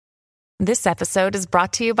This episode is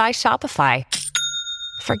brought to you by Shopify.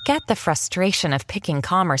 Forget the frustration of picking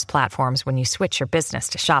commerce platforms when you switch your business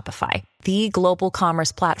to Shopify, the global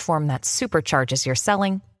commerce platform that supercharges your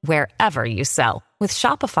selling wherever you sell. With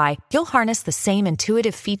Shopify, you'll harness the same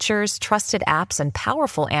intuitive features, trusted apps, and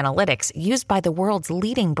powerful analytics used by the world's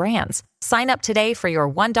leading brands. Sign up today for your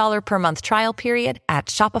 $1 per month trial period at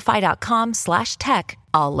shopify.com/tech,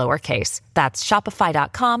 all lowercase. That's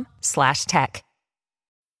shopify.com/tech.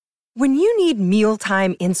 When you need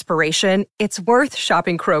mealtime inspiration, it's worth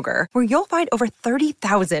shopping Kroger, where you'll find over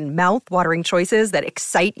 30,000 mouth-watering choices that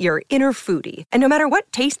excite your inner foodie. And no matter what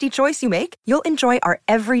tasty choice you make, you'll enjoy our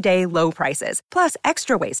everyday low prices, plus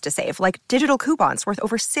extra ways to save, like digital coupons worth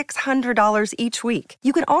over $600 each week.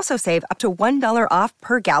 You can also save up to $1 off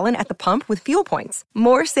per gallon at the pump with fuel points.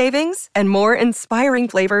 More savings and more inspiring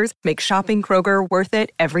flavors make shopping Kroger worth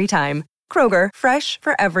it every time. Kroger, fresh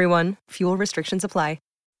for everyone. Fuel restrictions apply.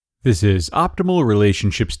 This is Optimal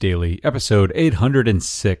Relationships Daily, episode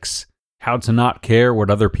 806, How to Not Care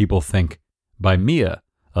What Other People Think, by Mia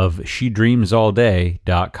of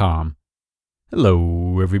SheDreamsAllDay.com.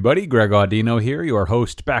 Hello, everybody. Greg Audino here, your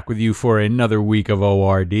host, back with you for another week of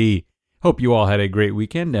ORD. Hope you all had a great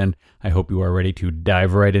weekend, and I hope you are ready to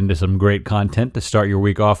dive right into some great content to start your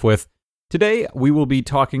week off with. Today, we will be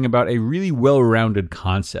talking about a really well-rounded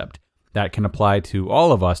concept that can apply to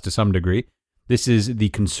all of us to some degree. This is the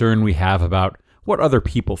concern we have about what other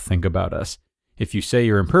people think about us. If you say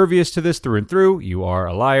you're impervious to this through and through, you are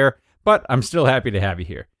a liar, but I'm still happy to have you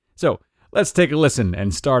here. So let's take a listen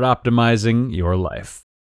and start optimizing your life.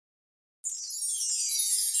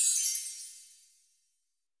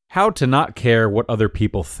 How to Not Care What Other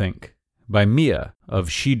People Think, by Mia of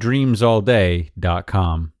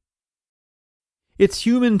SheDreamsAllDay.com. It's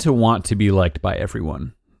human to want to be liked by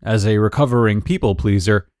everyone. As a recovering people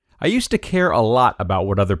pleaser, I used to care a lot about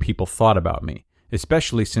what other people thought about me,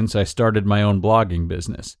 especially since I started my own blogging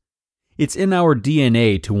business. It's in our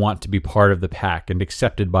DNA to want to be part of the pack and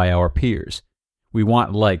accepted by our peers. We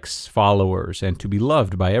want likes, followers, and to be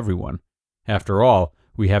loved by everyone. After all,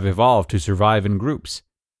 we have evolved to survive in groups.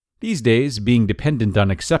 These days, being dependent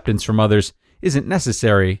on acceptance from others isn't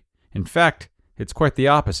necessary. In fact, it's quite the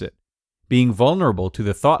opposite. Being vulnerable to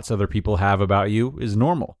the thoughts other people have about you is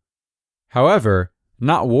normal. However,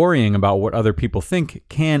 not worrying about what other people think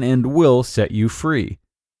can and will set you free.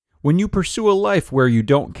 When you pursue a life where you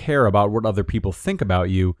don't care about what other people think about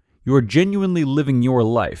you, you're genuinely living your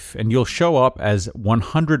life, and you'll show up as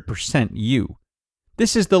 100% you.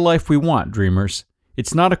 This is the life we want, dreamers.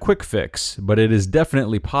 It's not a quick fix, but it is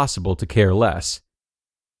definitely possible to care less.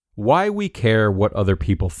 Why we care what other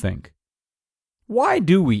people think. Why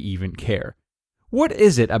do we even care? What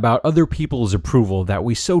is it about other people's approval that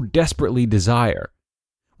we so desperately desire?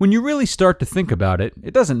 When you really start to think about it,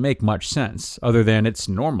 it doesn't make much sense, other than it's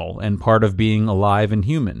normal and part of being alive and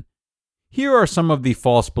human. Here are some of the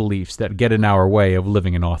false beliefs that get in our way of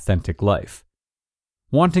living an authentic life.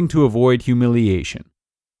 Wanting to avoid humiliation.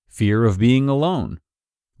 Fear of being alone.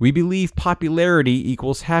 We believe popularity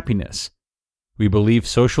equals happiness. We believe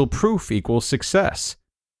social proof equals success.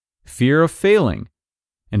 Fear of failing.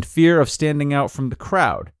 And fear of standing out from the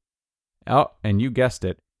crowd. Oh, and you guessed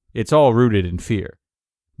it, it's all rooted in fear.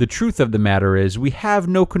 The truth of the matter is we have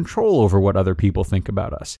no control over what other people think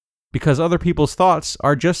about us, because other people's thoughts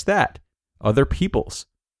are just that, other people's.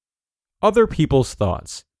 Other people's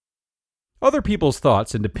thoughts. Other people's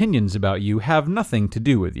thoughts and opinions about you have nothing to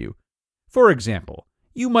do with you. For example,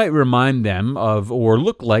 you might remind them of or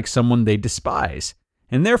look like someone they despise,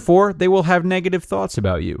 and therefore they will have negative thoughts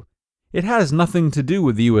about you. It has nothing to do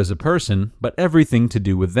with you as a person, but everything to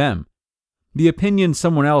do with them. The opinion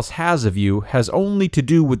someone else has of you has only to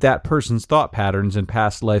do with that person's thought patterns and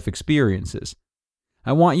past life experiences.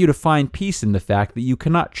 I want you to find peace in the fact that you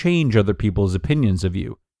cannot change other people's opinions of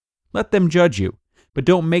you. Let them judge you, but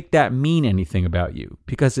don't make that mean anything about you,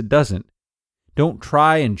 because it doesn't. Don't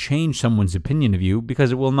try and change someone's opinion of you,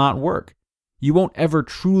 because it will not work. You won't ever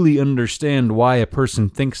truly understand why a person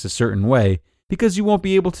thinks a certain way, because you won't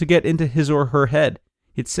be able to get into his or her head.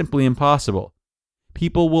 It's simply impossible.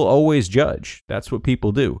 People will always judge. That's what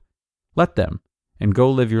people do. Let them, and go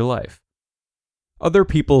live your life. Other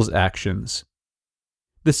people's actions.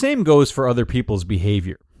 The same goes for other people's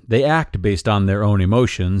behavior. They act based on their own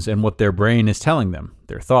emotions and what their brain is telling them,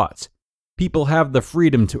 their thoughts. People have the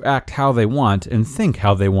freedom to act how they want and think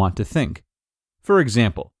how they want to think. For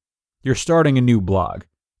example, you're starting a new blog.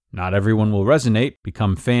 Not everyone will resonate,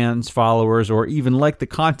 become fans, followers, or even like the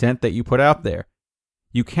content that you put out there.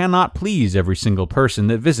 You cannot please every single person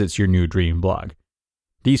that visits your new dream blog.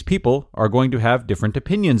 These people are going to have different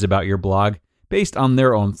opinions about your blog based on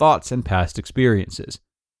their own thoughts and past experiences.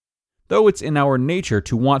 Though it's in our nature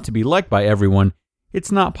to want to be liked by everyone,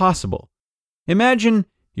 it's not possible. Imagine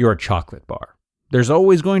you're a chocolate bar. There's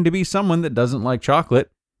always going to be someone that doesn't like chocolate.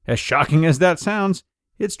 As shocking as that sounds,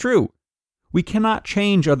 it's true. We cannot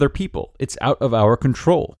change other people. It's out of our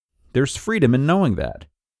control. There's freedom in knowing that.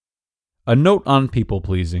 A note on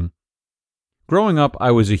people-pleasing. Growing up,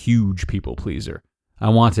 I was a huge people-pleaser. I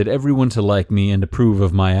wanted everyone to like me and approve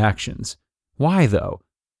of my actions. Why, though?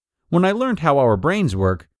 When I learned how our brains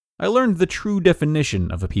work, I learned the true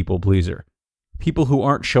definition of a people-pleaser. People who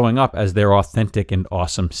aren't showing up as their authentic and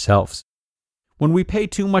awesome selves. When we pay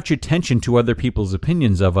too much attention to other people's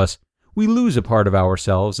opinions of us, we lose a part of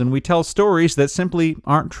ourselves and we tell stories that simply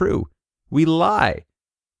aren't true. We lie.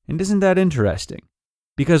 And isn't that interesting?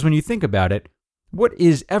 Because when you think about it, what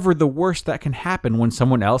is ever the worst that can happen when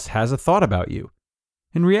someone else has a thought about you?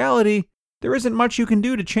 In reality, there isn't much you can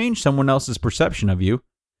do to change someone else's perception of you.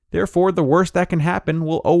 Therefore, the worst that can happen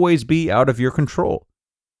will always be out of your control.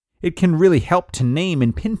 It can really help to name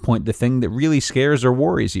and pinpoint the thing that really scares or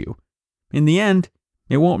worries you. In the end,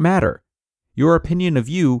 it won't matter. Your opinion of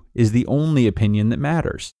you is the only opinion that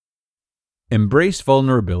matters. Embrace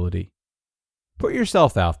vulnerability. Put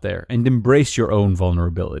yourself out there and embrace your own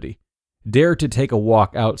vulnerability. Dare to take a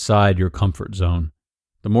walk outside your comfort zone.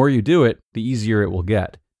 The more you do it, the easier it will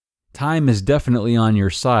get. Time is definitely on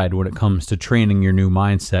your side when it comes to training your new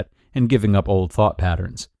mindset and giving up old thought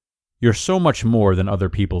patterns. You're so much more than other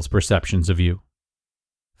people's perceptions of you.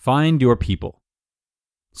 Find your people.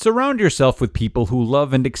 Surround yourself with people who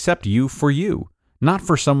love and accept you for you, not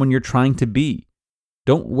for someone you're trying to be.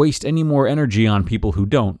 Don't waste any more energy on people who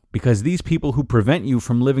don't, because these people who prevent you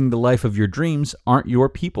from living the life of your dreams aren't your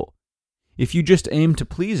people. If you just aim to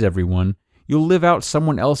please everyone, you'll live out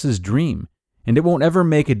someone else's dream, and it won't ever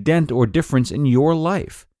make a dent or difference in your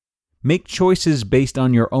life. Make choices based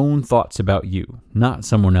on your own thoughts about you, not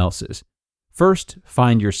someone else's. First,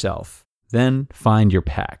 find yourself. Then, find your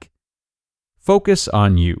pack. Focus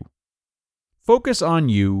on you. Focus on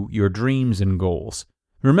you, your dreams and goals.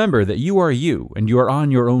 Remember that you are you, and you are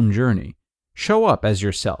on your own journey. Show up as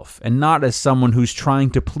yourself, and not as someone who's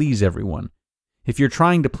trying to please everyone. If you're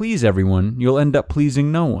trying to please everyone, you'll end up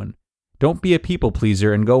pleasing no one. Don't be a people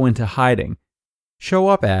pleaser and go into hiding. Show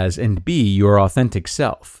up as and be your authentic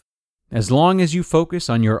self. As long as you focus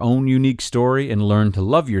on your own unique story and learn to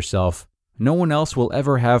love yourself, no one else will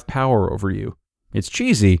ever have power over you. It's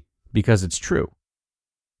cheesy because it's true.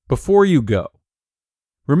 Before you go,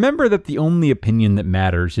 remember that the only opinion that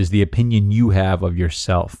matters is the opinion you have of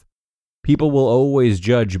yourself. People will always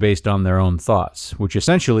judge based on their own thoughts, which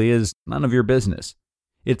essentially is none of your business.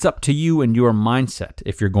 It's up to you and your mindset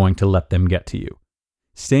if you're going to let them get to you.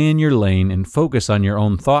 Stay in your lane and focus on your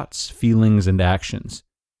own thoughts, feelings, and actions.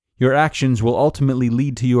 Your actions will ultimately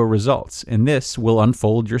lead to your results, and this will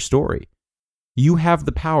unfold your story. You have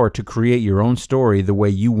the power to create your own story the way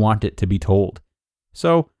you want it to be told.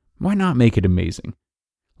 So, why not make it amazing?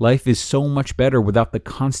 Life is so much better without the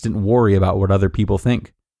constant worry about what other people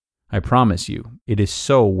think. I promise you, it is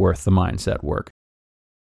so worth the mindset work.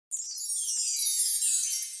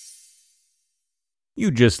 You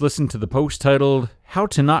just listened to the post titled, How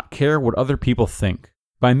to Not Care What Other People Think,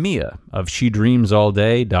 by Mia of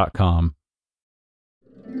SheDreamsAllDay.com.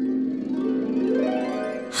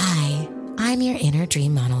 Hi, I'm your inner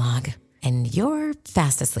dream monologue, and you're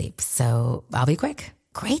fast asleep, so I'll be quick.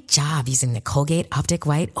 Great job using the Colgate Optic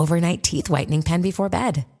White Overnight Teeth Whitening Pen before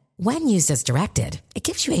bed. When used as directed, it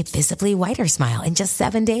gives you a visibly whiter smile in just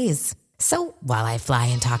 7 days. So while I fly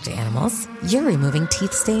and talk to animals, you're removing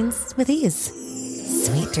teeth stains with ease.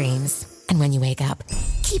 Sweet dreams. And when you wake up,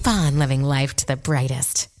 keep on living life to the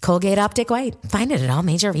brightest. Colgate Optic White. Find it at all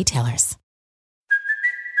major retailers.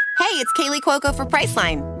 Hey, it's Kaylee Cuoco for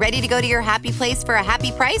Priceline. Ready to go to your happy place for a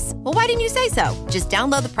happy price? Well, why didn't you say so? Just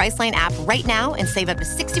download the Priceline app right now and save up to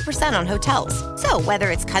 60% on hotels. So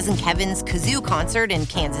whether it's Cousin Kevin's Kazoo Concert in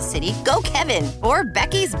Kansas City, go Kevin, or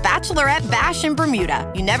Becky's Bachelorette Bash in Bermuda,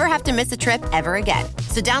 you never have to miss a trip ever again.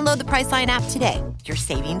 So download the Priceline app today. Your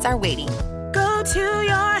savings are waiting. Go to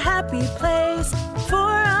your happy place for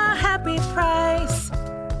a happy price.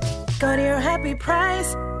 Go to your happy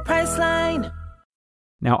price, Priceline.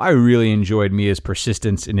 Now, I really enjoyed Mia's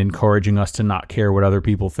persistence in encouraging us to not care what other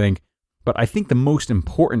people think, but I think the most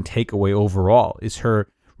important takeaway overall is her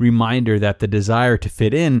reminder that the desire to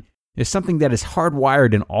fit in is something that is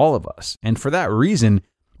hardwired in all of us, and for that reason,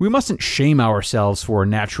 we mustn't shame ourselves for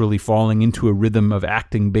naturally falling into a rhythm of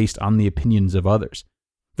acting based on the opinions of others.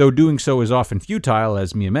 Though doing so is often futile,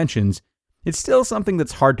 as Mia mentions, it's still something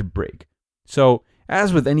that's hard to break. So,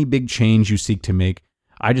 as with any big change you seek to make,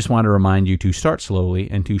 I just want to remind you to start slowly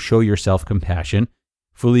and to show yourself compassion.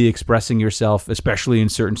 Fully expressing yourself, especially in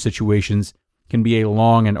certain situations, can be a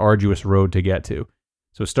long and arduous road to get to.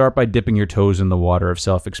 So start by dipping your toes in the water of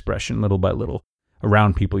self-expression little by little,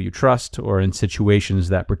 around people you trust or in situations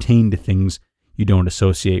that pertain to things you don't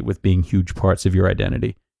associate with being huge parts of your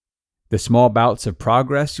identity. The small bouts of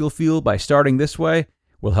progress you'll feel by starting this way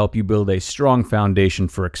will help you build a strong foundation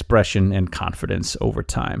for expression and confidence over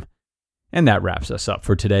time. And that wraps us up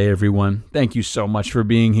for today, everyone. Thank you so much for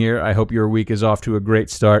being here. I hope your week is off to a great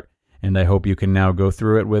start, and I hope you can now go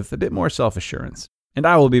through it with a bit more self-assurance. And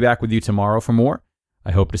I will be back with you tomorrow for more.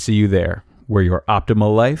 I hope to see you there, where your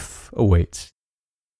optimal life awaits.